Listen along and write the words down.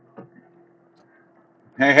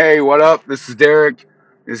Hey, what up? This is Derek.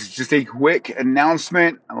 This is just a quick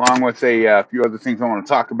announcement along with a few other things I want to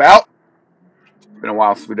talk about. It's been a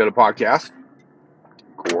while since we did a podcast.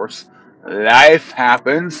 Of course, life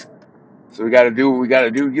happens, so we got to do what we got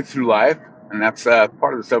to do to get through life, and that's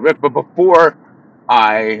part of the subject. But before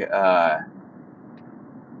I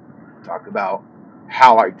talk about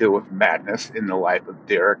how I deal with madness in the life of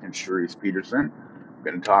Derek and Sharice Peterson, I'm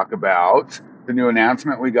going to talk about the new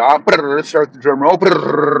announcement we got. Start the drum roll.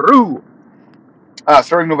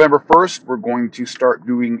 Starting November 1st, we're going to start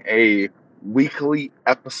doing a weekly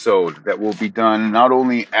episode that will be done not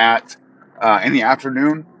only at in the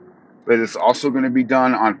afternoon, but it's also going to be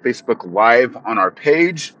done on Facebook Live on our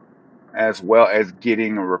page, as well as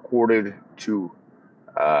getting recorded to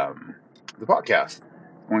um, the podcast.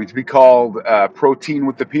 It's going to be called Protein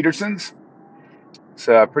with the Petersons. It's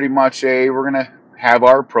pretty much we're going to have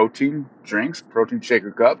our protein drinks, protein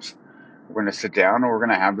shaker cups. We're going to sit down and we're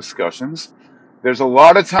going to have discussions. There's a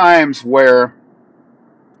lot of times where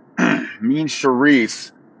me and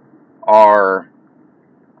Charisse are,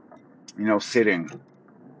 sitting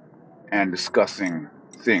and discussing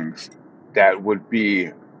things that would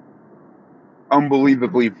be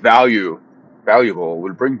unbelievably valuable,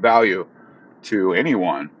 would bring value to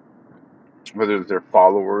anyone, whether they're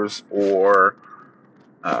followers or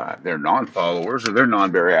they're non-followers or they're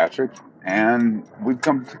non-bariatric. And we've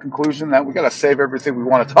come to the conclusion that we got to save everything we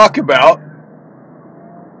want to talk about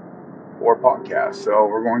or podcast. So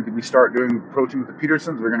we're going to be start doing Protein with the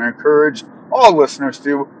Petersons. We're going to encourage all listeners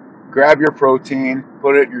to grab your protein,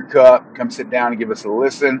 put it in your cup, come sit down and give us a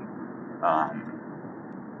listen. Um,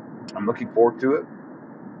 I'm looking forward to it.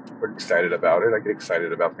 Pretty excited about it. I get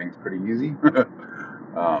excited about things pretty easy.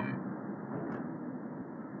 um,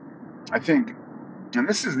 I think, and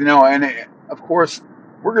this is, of course,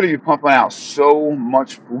 we're going to be pumping out so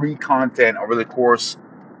much free content over the course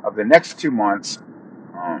of the next 2 months.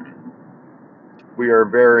 Um, we are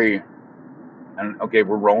very, and okay,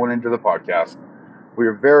 we're rolling into the podcast. We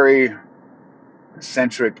are very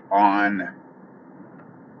centric on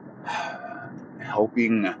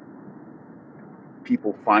helping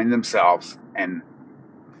people find themselves and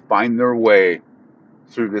find their way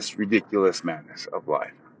through this ridiculous madness of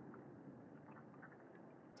life.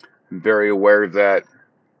 I'm very aware that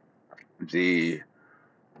the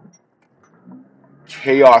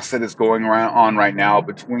chaos that is going on right now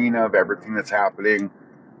between of everything that's happening.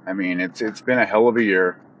 I mean, it's been a hell of a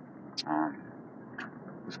year. Um,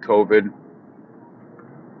 with COVID,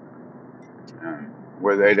 um,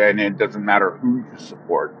 and it doesn't matter who you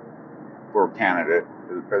support for a candidate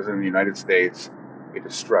for the president of the United States. It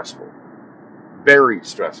is stressful, very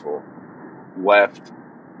stressful. Left,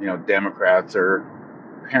 Democrats are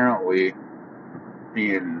apparently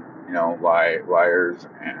being, liars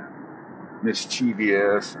and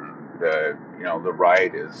mischievous, and the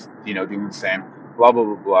right is, doing the same. Blah blah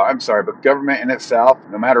blah blah. I'm sorry, but government in itself,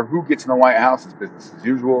 no matter who gets in the White House, is business as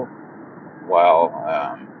usual. While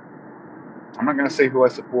I'm not going to say who I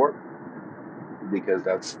support because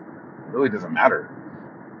that's really doesn't matter.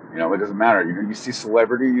 It doesn't matter. You see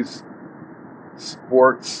celebrities,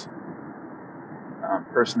 sports,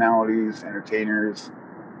 personalities, entertainers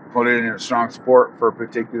put it in a strong support for a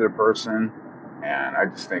particular person, and I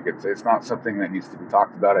just think it's not something that needs to be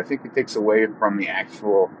talked about. I think it takes away from the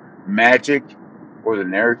actual magic or the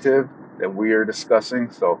narrative that we are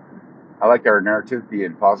discussing. So I like our narrative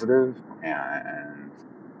being positive and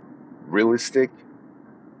realistic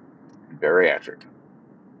and bariatric,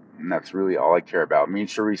 and that's really all I care about. Me and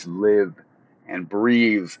Charisse live and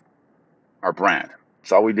breathe our brand.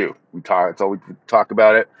 It's all we do. We talk. It's all we talk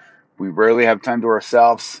about it. We rarely have time to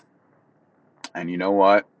ourselves. And you know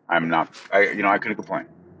what? I couldn't complain.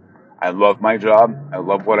 I love my job. I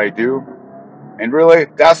love what I do. And really,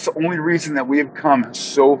 that's the only reason that we have come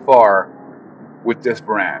so far with this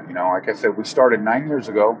brand. Like I said, we started 9 years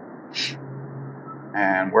ago,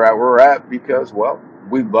 and we're at where we're at because, well,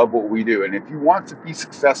 we love what we do. And if you want to be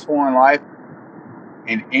successful in life,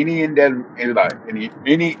 in any endeavor, any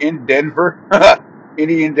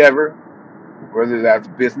endeavor, whether that's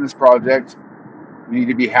business projects, you need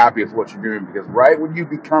to be happy with what you're doing, because right when you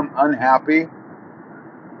become unhappy,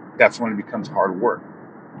 that's when it becomes hard work.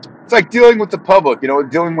 It's like dealing with the public,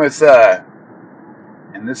 dealing with, and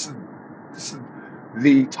this is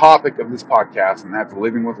the topic of this podcast, and that's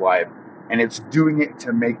living with life, and it's doing it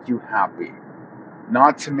to make you happy,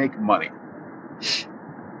 not to make money.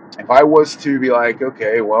 If I was to be like,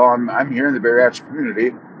 okay, well, I'm here in the bariatric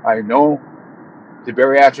community, I know the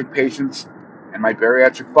bariatric patients and my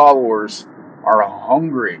bariatric followers are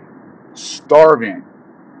hungry, starving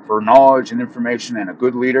for knowledge and information and a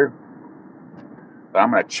good leader. but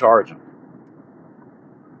I'm going to charge them.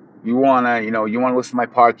 You want to, you want to listen to my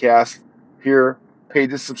podcast here, pay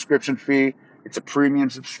the subscription fee. It's a premium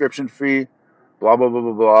subscription fee, blah, blah, blah,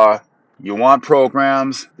 blah, blah. You want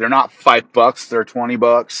programs. They're not $5, they're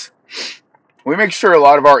 $20. We make sure a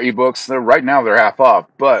lot of our ebooks, right now they're half off,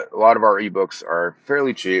 but a lot of our ebooks are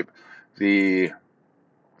fairly cheap. The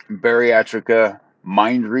Bariatrica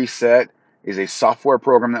Mind Reset is a software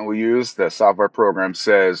program that we use. The software program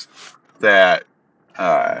says that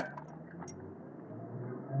uh,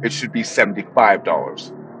 it should be $75.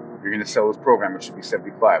 If you're going to sell this program, it should be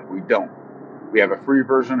 $75. We don't. We have a free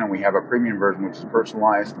version and we have a premium version, which is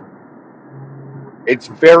personalized. It's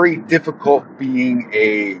very difficult being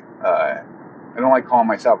I don't like calling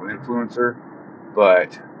myself an influencer,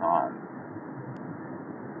 but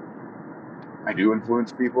I do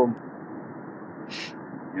influence people.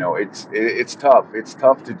 It's tough. It's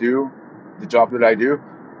tough to do the job that I do,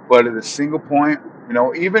 but at a single point,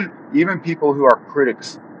 even people who are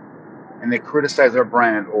critics and they criticize our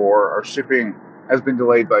brand or our shipping has been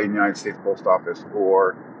delayed by the United States Post Office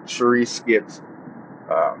or Charisse gets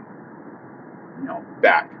um,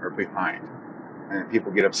 back or behind, and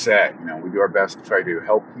people get upset. We do our best to try to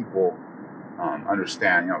help people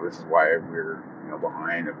understand. This is why we're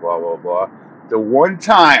behind and blah blah blah. The one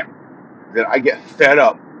time that I get fed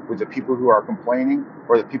up with the people who are complaining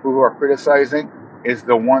or the people who are criticizing is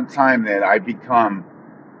the one time that I become,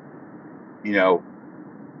 you know,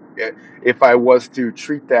 if I was to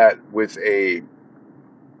treat that with a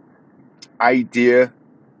idea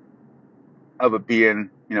of it being,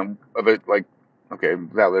 of it like, okay,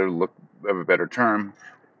 that would look of a better term,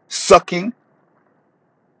 sucking.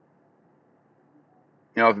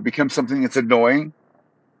 If it becomes something that's annoying,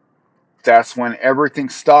 that's when everything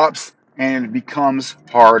stops and it becomes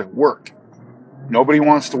hard work. Nobody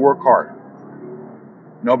wants to work hard.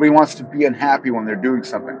 Nobody wants to be unhappy when they're doing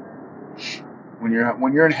something. When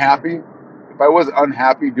you're unhappy, if I was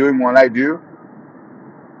unhappy doing what I do,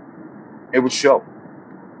 it would show.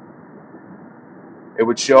 It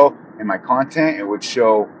would show in my content. It would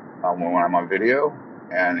show when I'm on video,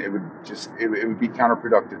 and it would be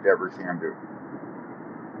counterproductive to everything I'm doing.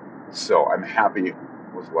 So I'm happy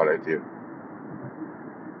with what I do.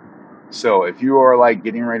 So if you are like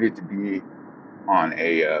getting ready to be on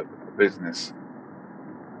a business,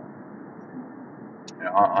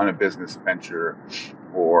 on a business venture,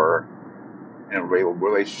 or in a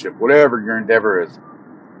relationship, whatever your endeavor is,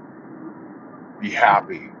 be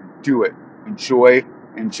happy, do it, enjoy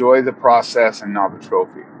the process and not the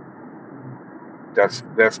trophy.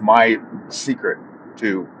 That's my secret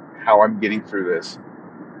to how I'm getting through this.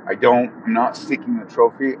 I'm not seeking the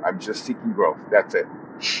trophy. I'm just seeking growth. That's it.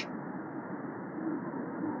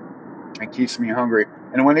 It keeps me hungry.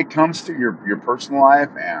 And when it comes to your personal life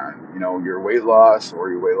and your weight loss or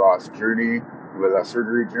your weight loss journey, your weight loss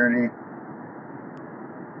surgery journey,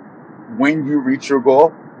 when you reach your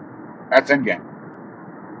goal, that's endgame.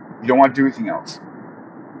 You don't want to do anything else.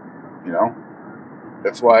 You know,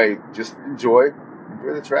 that's why just enjoy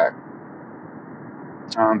the track.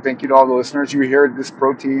 Thank you to all the listeners. You heard this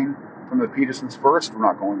protein from the Petersons first. We're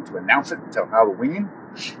not going to announce it until Halloween.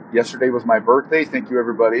 Yesterday was my birthday. Thank you,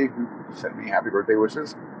 everybody who sent me happy birthday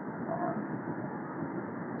wishes.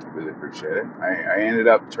 Really appreciate it. I ended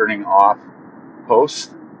up turning off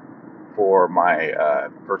posts for my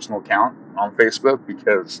personal account on Facebook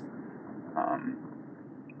because um,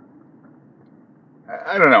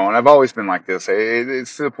 I don't know, and I've always been like this.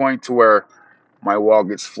 It's to the point to where my wall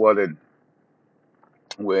gets flooded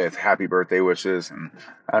with happy birthday wishes, and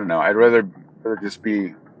I don't know. I'd rather just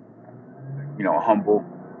be humble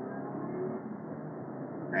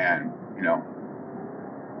and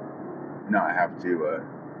not have to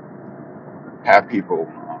have people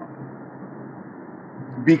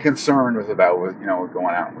be concerned with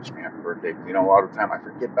going out and wishing me happy birthday. Because a lot of the time I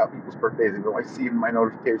forget about people's birthdays and go, I see it in my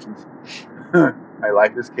notifications. My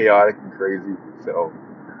life is chaotic and crazy. So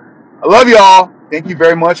I love y'all. Thank you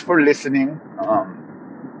very much for listening.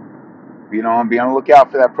 Be on the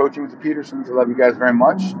lookout for that protein with the Petersons. I love you guys very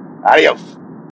much. Adios.